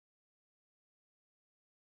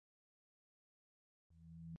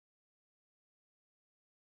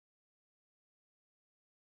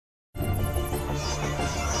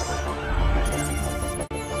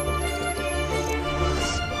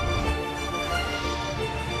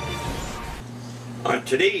On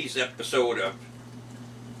today's episode of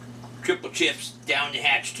TripleChip's Down the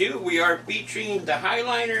Hatch 2, we are featuring the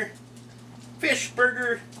HighLiner Fish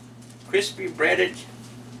Burger Crispy Breaded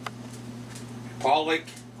Pollock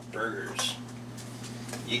Burgers.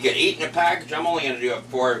 You get 8 in a package. I'm only going to do up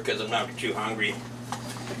 4 because I'm not too hungry.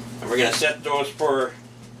 And we're going to set those for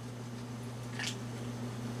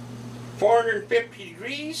 450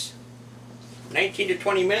 degrees, 19 to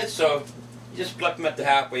 20 minutes, so you just flip them at the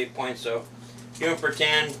halfway point. So do them for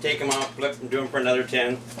 10, take them out, flip them, do them for another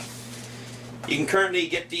 10. You can currently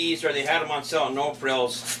get these, or they had them on sale at No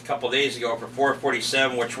Frills a couple days ago for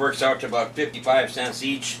 $4.47, which works out to about 55 cents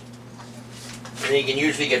each. And then you can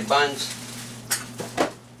usually get buns.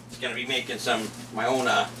 It's going to be making my own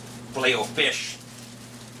Filet-O-Fish.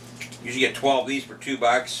 Usually get 12 of these for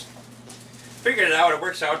 $2. Figured it out, it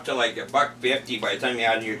works out to like $1.50 by the time you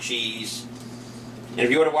add in your cheese. And if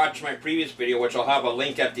you want to watch my previous video, which I'll have a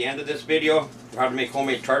link at the end of this video, for how to make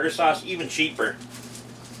homemade tartar sauce, even cheaper.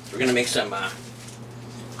 We're going to make some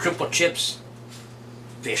TripleChip's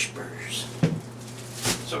fish burgers.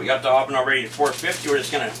 So we got the oven already at 450. We're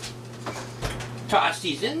just going to toss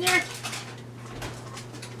these in there.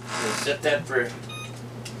 And set that for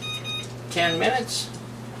 10 minutes.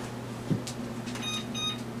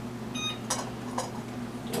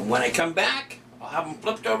 And when I come back, I'll have them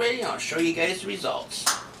flipped already and I'll show you guys the results.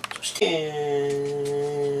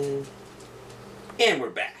 And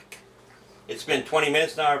we're back. It's been 20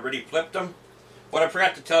 minutes now, I've already flipped them. What I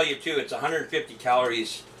forgot to tell you too, it's 150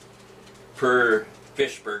 calories per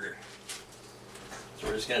fish burger. So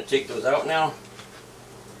we're just going to take those out now.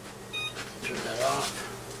 Turn that off.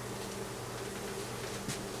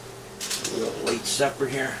 A little late supper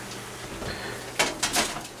here.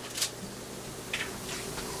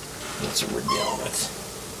 That's what we're dealing with.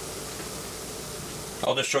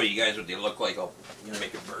 I'll just show you guys what they look like. I'm going to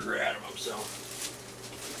make a burger out of them. So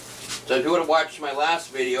if you want to watch my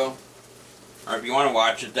last video, or if you want to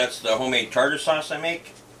watch it, that's the homemade tartar sauce I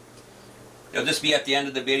make. It'll just be at the end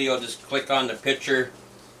of the video. Just click on the picture.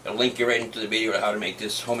 It'll link you right into the video of how to make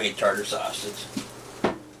this homemade tartar sauce.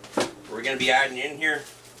 We're going to be adding in here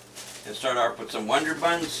and start off with some Wonder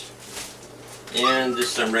Buns and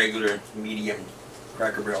just some regular medium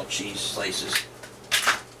Cracker Barrel cheese slices.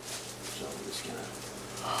 So I'm just gonna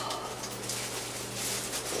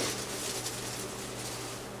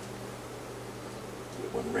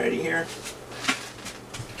get one ready here.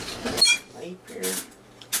 Knife here.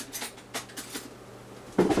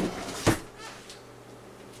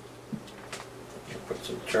 Put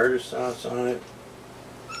some tartar sauce on it.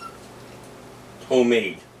 It's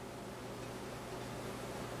homemade.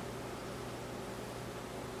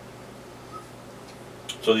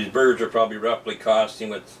 So these burgers are probably roughly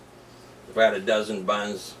costing, with, if I had a dozen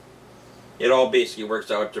buns, it all basically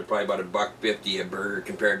works out to probably about $1.50 a burger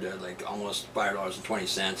compared to like almost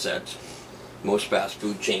 $5.20 at most fast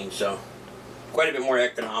food chains. So quite a bit more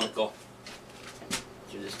economical.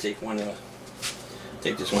 So just take this one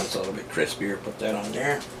that's a little bit crispier, put that on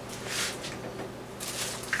there.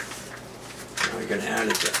 Now we're going to add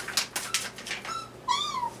a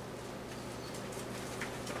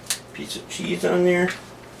piece of cheese on there.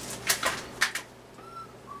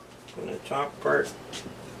 On the top part,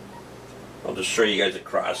 I'll just show you guys a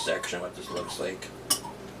cross section of what this looks like.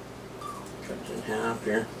 Cut it in half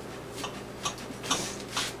here.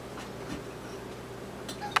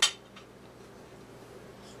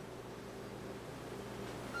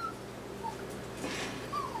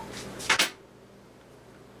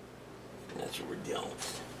 And that's what we're dealing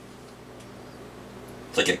with.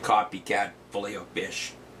 It's like a copycat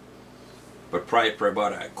Filet-O-Fish, but probably for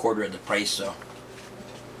about a quarter of the price. So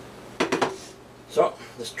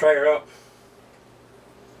let's try her out.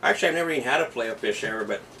 Actually, I've never even had a Filet-O-Fish ever,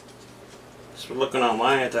 but just looking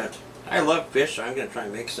online, I thought, I love fish, so I'm going to try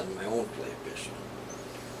and make some of my own Filet-O-Fish.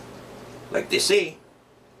 Like they say,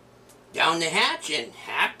 down the hatch and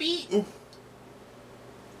happy eating.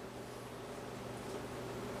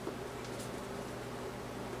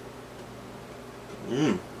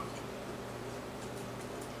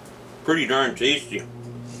 Pretty darn tasty.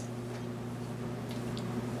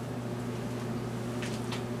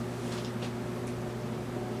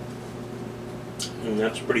 And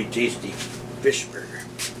that's a pretty tasty fish burger.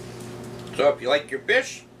 So if you like your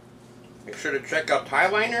fish, make sure to check out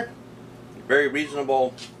HighLiner. Very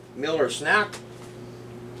reasonable meal or snack.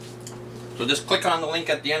 So just click on the link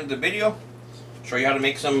at the end of the video. Show you how to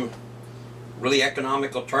make some really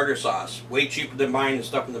economical tartar sauce. Way cheaper than buying the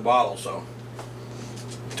stuff in the bottle. So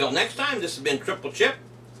until next time, this has been TripleChip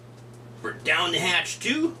for Down the Hatch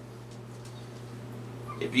 2.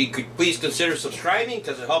 If you could please consider subscribing,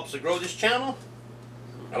 because it helps to grow this channel.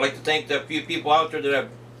 I'd like to thank the few people out there that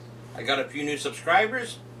I got a few new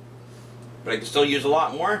subscribers, but I can still use a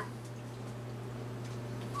lot more.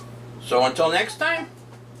 So until next time,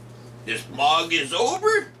 this vlog is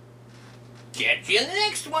over. Catch you in the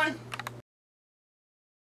next one.